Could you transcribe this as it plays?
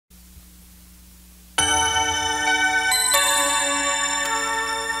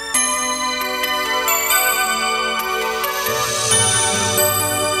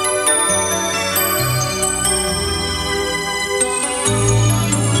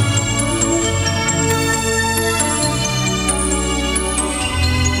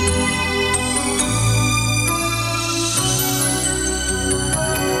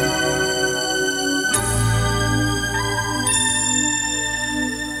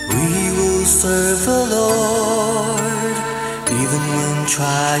serve the Lord, even when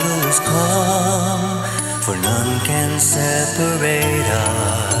trials come, for none can separate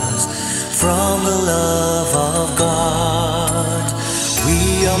us from the love of God.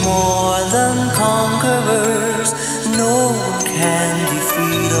 We are more than conquerors, no one can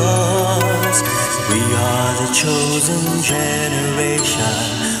defeat us. We are the chosen generation,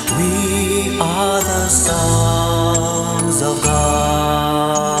 we are the sons of God.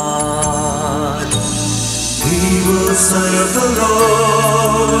 We will serve the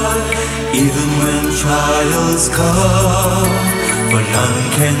Lord, even when trials come, for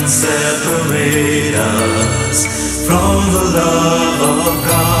none can separate us from the love of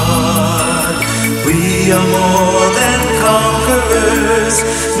God. We are more than conquerors,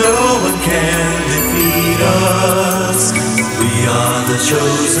 no one can defeat us. We are the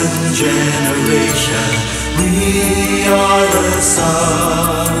chosen generation, we are the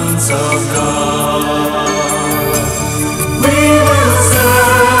sons of God. We will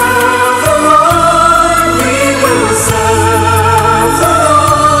serve the Lord, we will serve the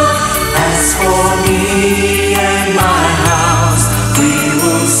Lord. As for me and my house, we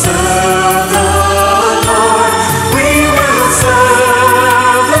will serve the Lord. We will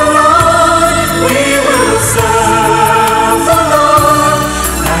serve the Lord, we will serve the Lord.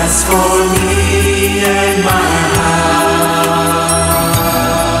 As for me and my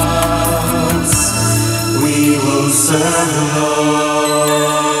house, we will serve the Lord.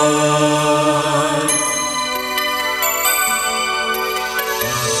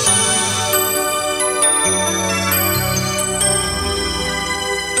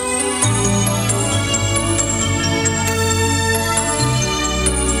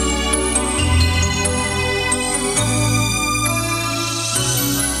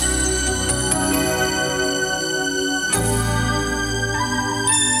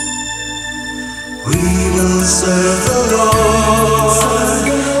 We will serve the Lord,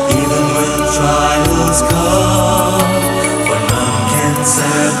 even when trials come, for none can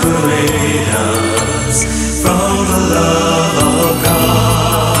separate us from the love of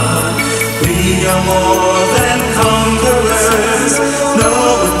God. We are more than conquerors, no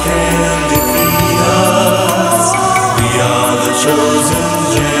one can defeat us. We are the chosen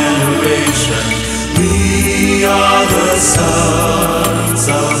generation, we are the sons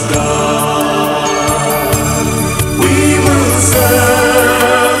of God.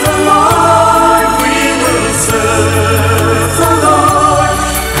 Serve the Lord, we will serve the Lord.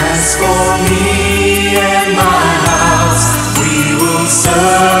 As for me and my house, we will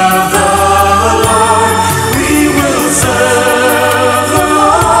serve the Lord. We will serve the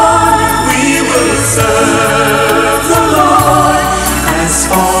Lord, we will serve the Lord. As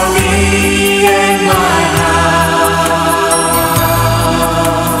for me and my house,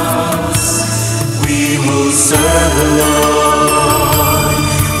 we will serve the Lord.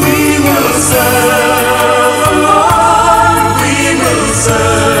 Serve the Lord, we will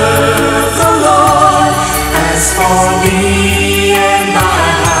serve the Lord. As for me and my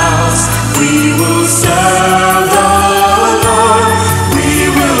house, we will serve the Lord. We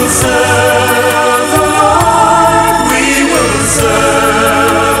will serve the Lord, we will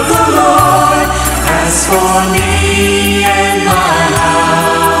serve the Lord. As for me and my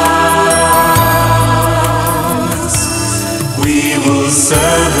house, we will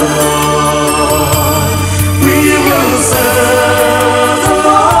serve the Lord.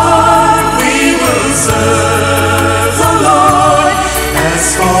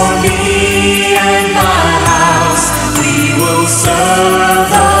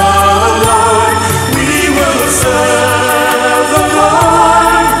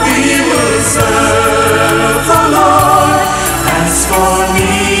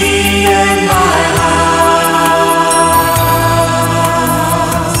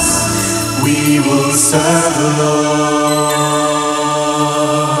 Serve